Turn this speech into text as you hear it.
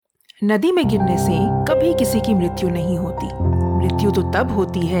नदी में गिरने से कभी किसी की मृत्यु नहीं होती। मृत्यु तो तब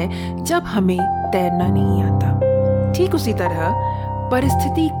होती है जब हमें तैरना नहीं आता। ठीक उसी तरह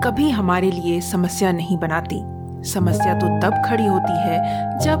परिस्थिति कभी हमारे लिए समस्या नहीं बनाती। समस्या तो तब खड़ी होती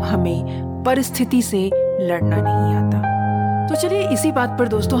है जब हमें परिस्थिति से लड़ना नहीं आता। तो चलिए इसी बात पर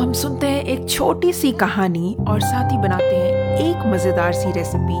दोस्तों हम सुनते हैं एक छोटी सी कहानी और साथ ही बनाते हैं एक मजेदार सी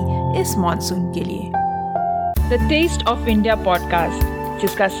रेसिपी इस मॉनसून के लिए। The test of India podcast,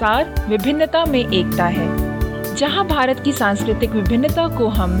 जिसका सार विभिन्नता में एकता है, जहां भारत की सांस्कृतिक विभिन्नता को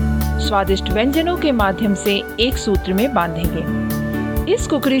हम स्वादिष्ट व्यंजनों के माध्यम से एक सूत्र में बांधेंगे। इस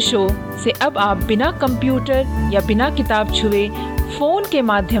कुकरी शो से अब आप बिना कंप्यूटर या बिना किताब छुए फोन के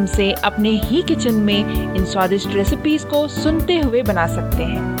माध्यम से अपने ही किचन में इन स्वादिष्ट रेसिपीज को सुनते हुए बना सकते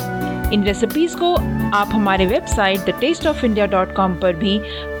हैं। इन रेसिपीज को आप हमारे वेबसाइट thetasteofindia.com पर भी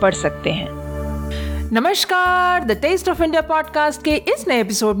पढ़ सकते हैं। नमस्कार, the test of India podcast के इस नए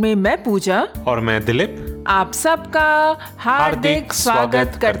एपिसोड में मैं पूजा और मैं दिलीप आप सबका हार्दिक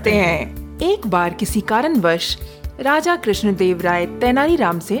स्वागत करते हैं। एक बार किसी कारणवश राजा कृष्णदेव राय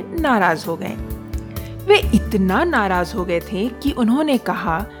तेनालीराम से नाराज हो गए। वे इतना नाराज हो गए थे कि उन्होंने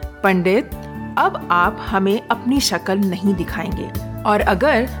कहा, पंडित, अब आप हमें अपनी शक्ल नहीं दिखाएंगे और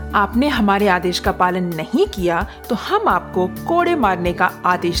अगर आपने हमारे आदेश का पालन नहीं किया तो हम आपको कोड़े मारने का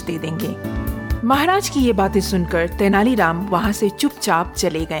आदेश दे देंगे। महाराज की ये बातें सुनकर तेनालीराम वहां से चुपचाप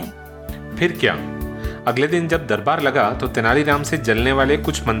चले गए। फिर क्या, अगले दिन जब दरबार लगा तो तेनालीराम से जलने वाले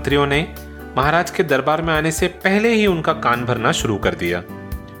कुछ मंत्रियों ने महाराज के दरबार में आने से पहले ही उनका कान भरना शुरू कर दिया।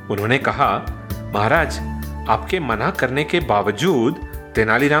 उन्होंने कहा, महाराज, आपके मना करने के बावजूद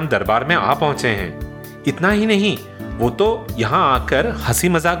तेनालीराम दरबार में आ पहुंचे हैं। इतना ही नहीं, वो तो यहाँ आकर हंसी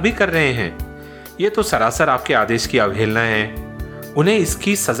मजाक भी कर रहे हैं। ये तो सरासर आपके आदेश की अवहेलना है। उन्हें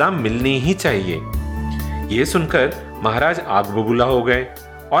इसकी सजा मिलनी ही चाहिए। ये सुनकर महाराज आग बबूला हो गए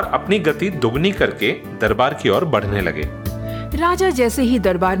और अपनी गति दुगनी करके दरबार की ओर बढ़ने लगे। राजा जैसे ही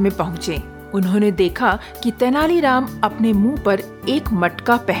दरबार में पहुंचे, उन्होंने देखा कि तेनालीराम अपने मुंह पर एक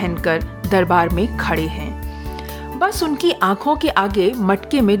मटका पहनकर दरबार में खड़े हैं। बस उनकी आंखों के आगे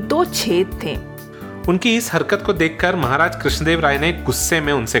मटके में 2 छेद थे। उनकी इस हरकत को देखकर महाराज कृष्णदेव राय ने गुस्से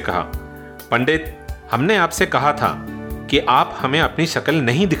में उनसे कहा, पंडित, हमने आपसे कहा था कि आप हमें अपनी शक्ल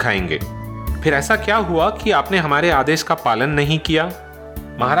नहीं दिखाएंगे। फिर ऐसा क्या हुआ कि आपने हमारे आदेश का पालन नहीं किया?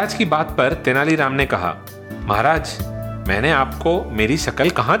 महाराज की बात पर तेनालीराम ने कहा, महाराज, मैंने आपको मेरी शक्ल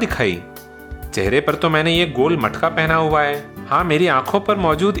कहाँ दिखाई? चेहरे पर तो मैंने ये गोल मटका पहना हुआ है। हाँ, मेरी आंखों पर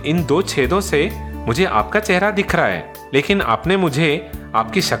मौजूद इन 2 छेदों से मुझे आपका चेहरा दिख रहा है, लेकिन आपने मुझे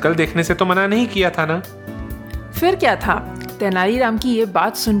आपकी शक्ल देखने से तो मना नहीं किया था ना। फिर क्या था? तेनालीराम की ये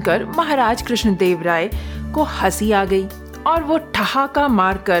बात सुनकर महाराज कृष्णदेव राय को हंसी आ गई और वो ठहाका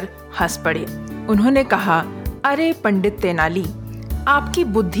मारकर हंस पड़े। उन्होंने कहा, अरे पंडित तेनाली, आपकी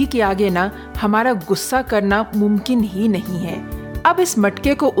बुद्धि के आगे ना हमारा गुस्सा करना मुमकिन ही नहीं है। अब इस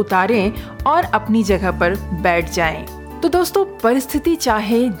मटके को उतारें और अपनी जगह पर बैठ जाएं। तो दोस्तों, परिस्थिति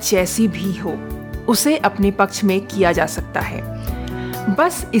चाहे जैसी भी हो, उसे अपने पक्ष में किया जा सकता है।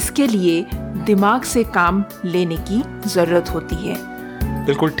 बस इसके लिए दिमाग से काम लेने की जरूरत होती है।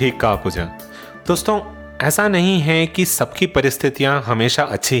 बिल्कुल ठीक कहा पूजा। दोस्तों, ऐसा नहीं है कि सबकी परिस्थितियां हमेशा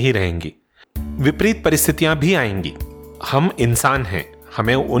अच्छी ही रहेंगी। विपरीत परिस्थितियां भी आएंगी। हम इंसान हैं,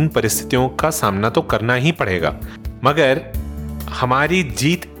 हमें उन परिस्थितियों का सामना तो करना ही पड़ेगा, मगर हमारी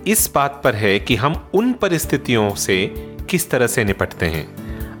जीत इस बात पर है कि हम उन परिस्थितियों से किस तरह से निपटते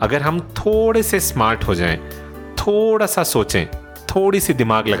हैं। अगर हम थोड़े से स्मार्ट हो जाएं, थोड़ा सा सोचें, थोड़ी सी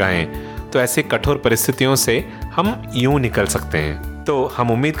दिमाग लगाएं, तो ऐसे कठोर परिस्थितियों से हम यूं निकल सकते हैं। तो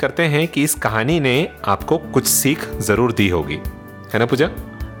हम उम्मीद करते हैं कि इस कहानी ने आपको कुछ सीख जरूर दी होगी, है ना पूजा?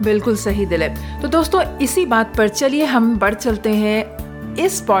 बिल्कुल सही दिलीप। तो दोस्तों, इसी बात पर चलिए हम बढ़ चलते हैं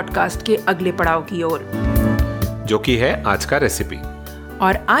इस पॉडकास्ट के अगले पड़ाव की ओर, जो कि है आज का रेसिपी।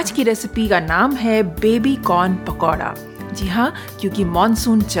 और आज की रेसिपी का नाम है बेबी कॉर्न पकौड़ा। जी हाँ, क्योंकि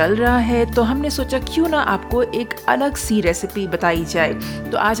मॉनसून चल रहा है तो हमने सोचा क्यों ना आपको एक अलग सी रेसिपी बताई जाए।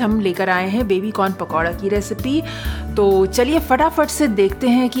 तो आज हम लेकर आए हैं बेबी कॉर्न पकौड़ा की रेसिपी। तो चलिए फटाफट से देखते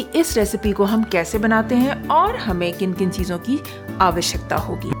हैं कि इस रेसिपी को हम कैसे बनाते हैं और हमें किन किन चीज़ों की आवश्यकता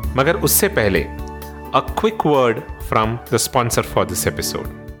होगी। मगर उससे पहले a quick word from the sponsor for this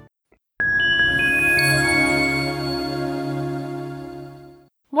episode.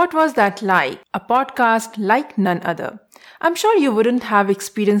 What was that like? A podcast like none other. I'm sure you wouldn't have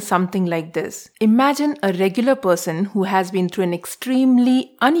experienced something like this. Imagine a regular person who has been through an extremely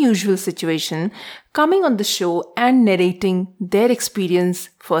unusual situation coming on the show and narrating their experience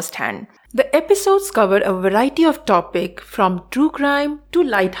firsthand. The episodes cover a variety of topics from true crime to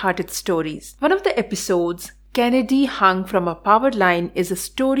light-hearted stories. One of the episodes Kennedy Hung from a Power Line is a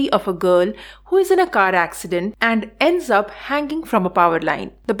story of a girl who is in a car accident and ends up hanging from a power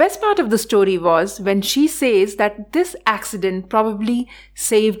line. The best part of the story was when she says that this accident probably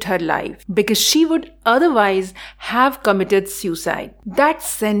saved her life because she would otherwise have committed suicide. That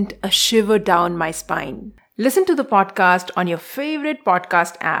sent a shiver down my spine. Listen to the podcast on your favorite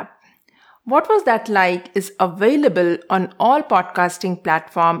podcast app. What Was That Like is available on all podcasting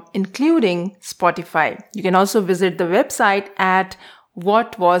platforms, including Spotify. You can also visit the website at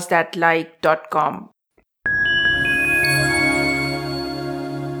whatwasthatlike.com.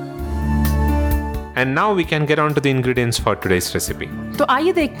 And now we can get on to the ingredients for today's recipe. तो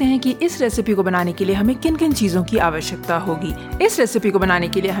आइए देखते हैं कि इस recipe को बनाने के लिए हमें किन किन चीज़ों की आवश्यकता होगी। इस रेसिपी को बनाने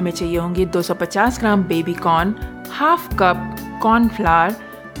के लिए हमें चाहिए होंगे 250 ग्राम baby corn, half cup cornflour,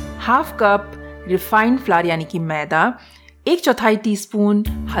 half cup refined flour यानी कि मैदा, 1/4 टीस्पून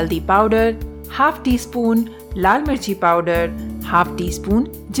हल्दी पाउडर, हाफ टी स्पून लाल मिर्ची powder, half tea spoon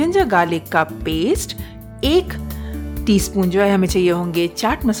ginger garlic का पेस्ट, 1 टीस्पून जो है हमें चाहिए होंगे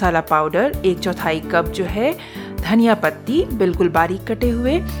चाट मसाला पाउडर, 1/4 कप जो है धनिया पत्ती बिल्कुल बारीक कटे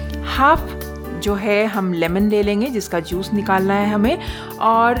हुए, हाफ जो है हम लेमन ले लेंगे जिसका जूस निकालना है हमें,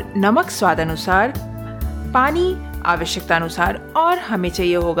 और नमक स्वाद अनुसार, पानी आवश्यकता अनुसार, और हमें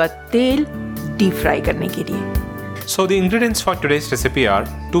चाहिए होगा तेल डीप फ्राई करने के लिए। So the ingredients for today's recipe are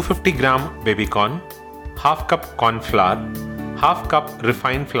 250 gram baby corn, half cup corn flour, half cup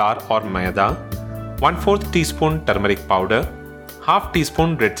refined flour or maida, 1/4 teaspoon turmeric powder, half teaspoon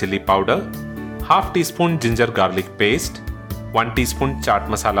red chili powder, half teaspoon ginger garlic paste, 1 teaspoon chaat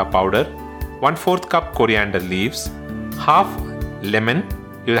masala powder, 1/4 cup coriander leaves, half lemon,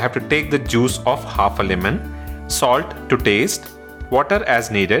 you'll have to take the juice of half a lemon, salt to taste, water as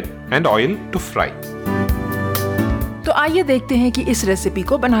needed and oil to fry. तो आइए देखते हैं कि इस recipe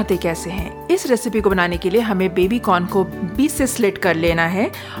को बनाते कैसे हैं। इस रेसिपी को बनाने के लिए हमें बेबी कॉर्न को बीच से स्लिट कर लेना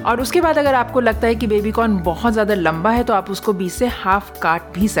है, और उसके बाद अगर आपको लगता है कि बेबी कॉर्न बहुत ज़्यादा लंबा है तो आप उसको बीच से हाफ काट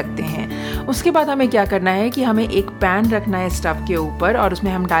भी सकते हैं। उसके बाद हमें क्या करना है कि हमें एक पैन रखना है स्टव के ऊपर, और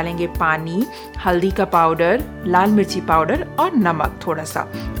उसमें हम डालेंगे पानी, हल्दी का पाउडर, लाल मिर्ची पाउडर और नमक थोड़ा सा,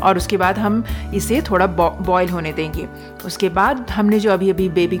 और उसके बाद हम इसे थोड़ा बॉईल होने देंगे। उसके बाद हमने जो अभी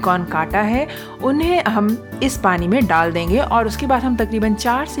बेबी कॉर्न काटा है उन्हें हम इस पानी में डाल देंगे, और उसके बाद हम तकरीबन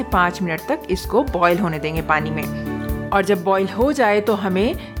 4 से 5 मिनट तक इसको बॉईल होने देंगे पानी में। और जब बॉईल हो जाए तो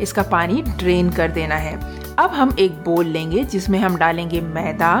हमें इसका पानी ड्रेन कर देना है। अब हम एक बोल लेंगे जिसमें हम डालेंगे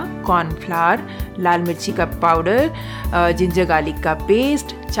मैदा, कॉर्नफ्लावर, लाल मिर्ची का पाउडर, जिंजर गार्लिक का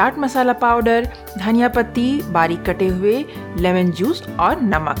पेस्ट, चाट मसाला पाउडर, धनिया पत्ती बारीक कटे हुए, लेमन जूस और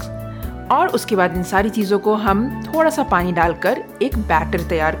नमक, और उसके बाद इन सारी चीज़ों को हम थोड़ा सा पानी डालकर एक बैटर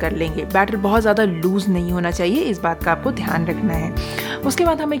तैयार कर लेंगे। बैटर बहुत ज़्यादा लूज़ नहीं होना चाहिए, इस बात का आपको ध्यान रखना है। उसके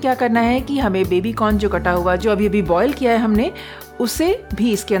बाद हमें क्या करना है कि हमें बेबी कॉर्न जो कटा हुआ जो अभी बॉईल किया है हमने, उसे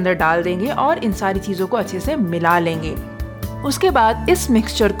भी इसके अंदर डाल देंगे और इन सारी चीज़ों को अच्छे से मिला लेंगे। उसके बाद इस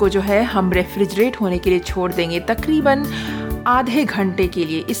मिक्सचर को जो है हम रेफ्रिजरेट होने के लिए छोड़ देंगे तकरीबन आधे घंटे के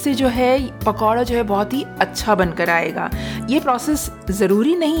लिए। इससे जो है पकौड़ा जो है बहुत ही अच्छा बनकर आएगा। ये प्रोसेस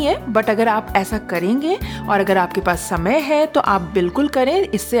ज़रूरी नहीं है, बट अगर आप ऐसा करेंगे और अगर आपके पास समय है तो आप बिल्कुल करें,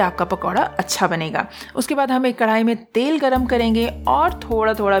 इससे आपका पकौड़ा अच्छा बनेगा। उसके बाद हम एक कढ़ाई में तेल गरम करेंगे और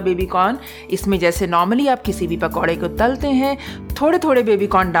थोड़ा थोड़ा बेबी कॉर्न इसमें, जैसे नॉर्मली आप किसी भी पकौड़े को तलते हैं, थोड़े थोड़े बेबी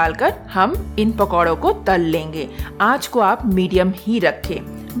कॉर्न डालकर हम इन पकौड़ों को तल लेंगे। आँच को आप मीडियम ही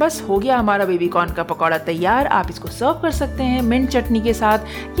रखें। बस हो गया हमारा बेबी कॉर्न का पकौड़ा तैयार। आप इसको सर्व कर सकते हैं मिंट चटनी के साथ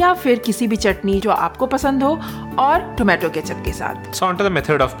या फिर किसी भी चटनी जो आपको पसंद हो, और टोमेटो केचप के साथ। So on to the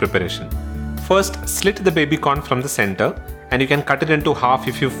method of preparation. First, slit the baby corn from the center and you can cut it into half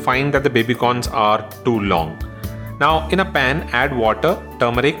if you find that the baby corns are too long. Now in a pan, add water,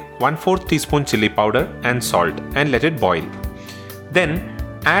 turmeric, 1/4 teaspoon chili powder and salt and let it boil. Then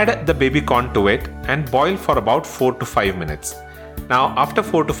add the baby corn to it and boil for about 4 to 5 minutes. Now after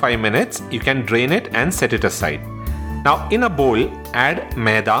 4 to 5 minutes, you can drain it and set it aside. Now in a bowl, add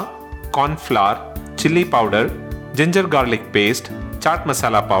maida, corn flour, chili powder, ginger garlic paste, chaat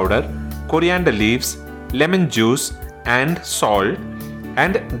masala powder, coriander leaves, lemon juice and salt,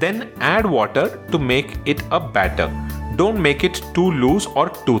 and then add water to make it a batter. Don't make it too loose or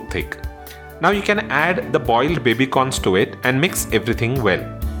too thick. Now you can add the boiled baby corns to it and mix everything well.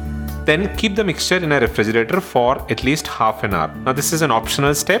 Then keep the mixture in a refrigerator for at least half an hour. Now this is an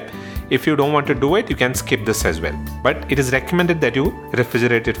optional step. If you don't want to do it, you can skip this as well. But it is recommended that you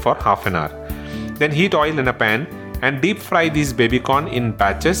refrigerate it for half an hour. Then heat oil in a pan and deep fry these baby corn in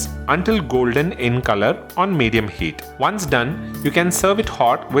batches until golden in color on medium heat. Once done, you can serve it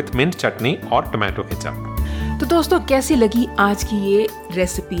hot with mint chutney or tomato ketchup. तो दोस्तों, कैसी लगी आज की ये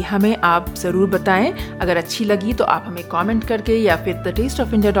recipe हमें आप ज़रूर बताएं। अगर अच्छी लगी तो आप हमें कमेंट करके या फिर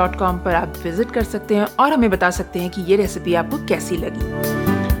thetasteofindia.com पर आप विजिट कर सकते हैं और हमें बता सकते हैं कि ये रेसिपी आपको कैसी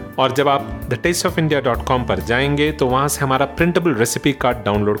लगी। और जब आप thetasteofindia.com पर जाएंगे तो वहाँ से हमारा प्रिंटेबल रेसिपी कार्ड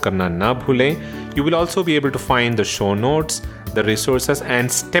डाउनलोड करना ना भूलें। You will also be able to find the show notes, the resources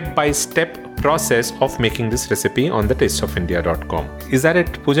and step-by-step process of making this recipe on thetasteofindia.com. Is that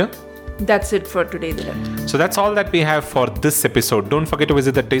it, Pooja? That's it for today, Dilip. So that's all that we have for this episode. Don't forget to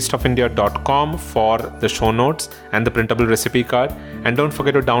visit thetasteofindia.com for the show notes and the printable recipe card. And don't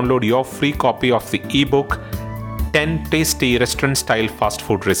forget to download your free copy of the ebook 10 tasty restaurant-style fast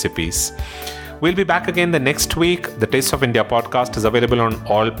food recipes. We'll be back again the next week. The Taste of India podcast is available on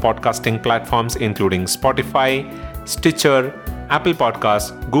all podcasting platforms, including Spotify, Stitcher, Apple Podcasts,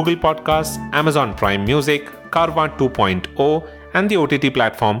 Google Podcasts, Amazon Prime Music, Carvaan 2.0, and the OTT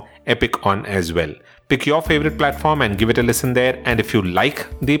platform Epic On as well. Pick your favorite platform and give it a listen there. And if you like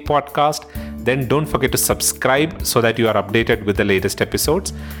the podcast, then don't forget to subscribe so that you are updated with the latest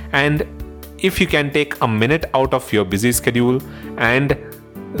episodes. And if you can take a minute out of your busy schedule and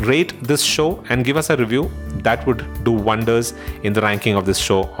rate this show and give us a review, that would do wonders in the ranking of this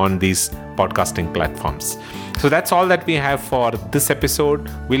show on these podcasting platforms. So that's all that we have for this episode.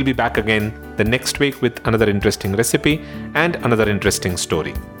 We'll be back again the next week with another interesting recipe and another interesting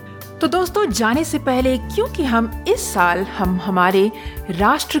story. तो दोस्तों, जाने से पहले, क्योंकि हम इस साल हमारे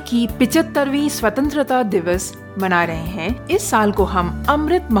राष्ट्र की 75वीं स्वतंत्रता दिवस मना रहे हैं, इस साल को हम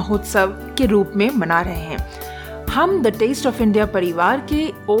अमृत महोत्सव के रूप में मना रहे हैं। हम द टेस्ट ऑफ इंडिया परिवार के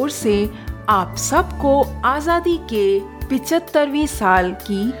ओर से आप सबको आजादी के 75वीं साल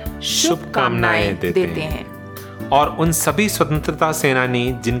की शुभकामनाएं देते हैं और उन सभी स्वतंत्रता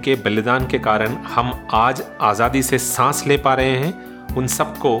सेनानी जिनके बलिदान के कारण हम आज आजादी से सांस ले पा रहे हैं, उन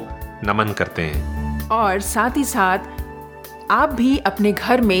सबको नमन करते हैं। और साथ ही साथ आप भी अपने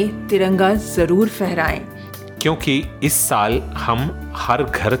घर में तिरंगा जरूर फहराएं, क्योंकि इस साल हम हर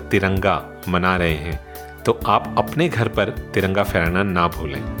घर तिरंगा मना रहे हैं, तो आप अपने घर पर तिरंगा फहराना ना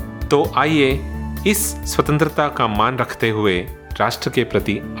भूलें। तो आइए इस स्वतंत्रता का मान रखते हुए राष्ट्र के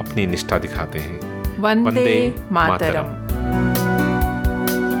प्रति अपनी निष्ठा दिखाते हैं। वंदे मातरम।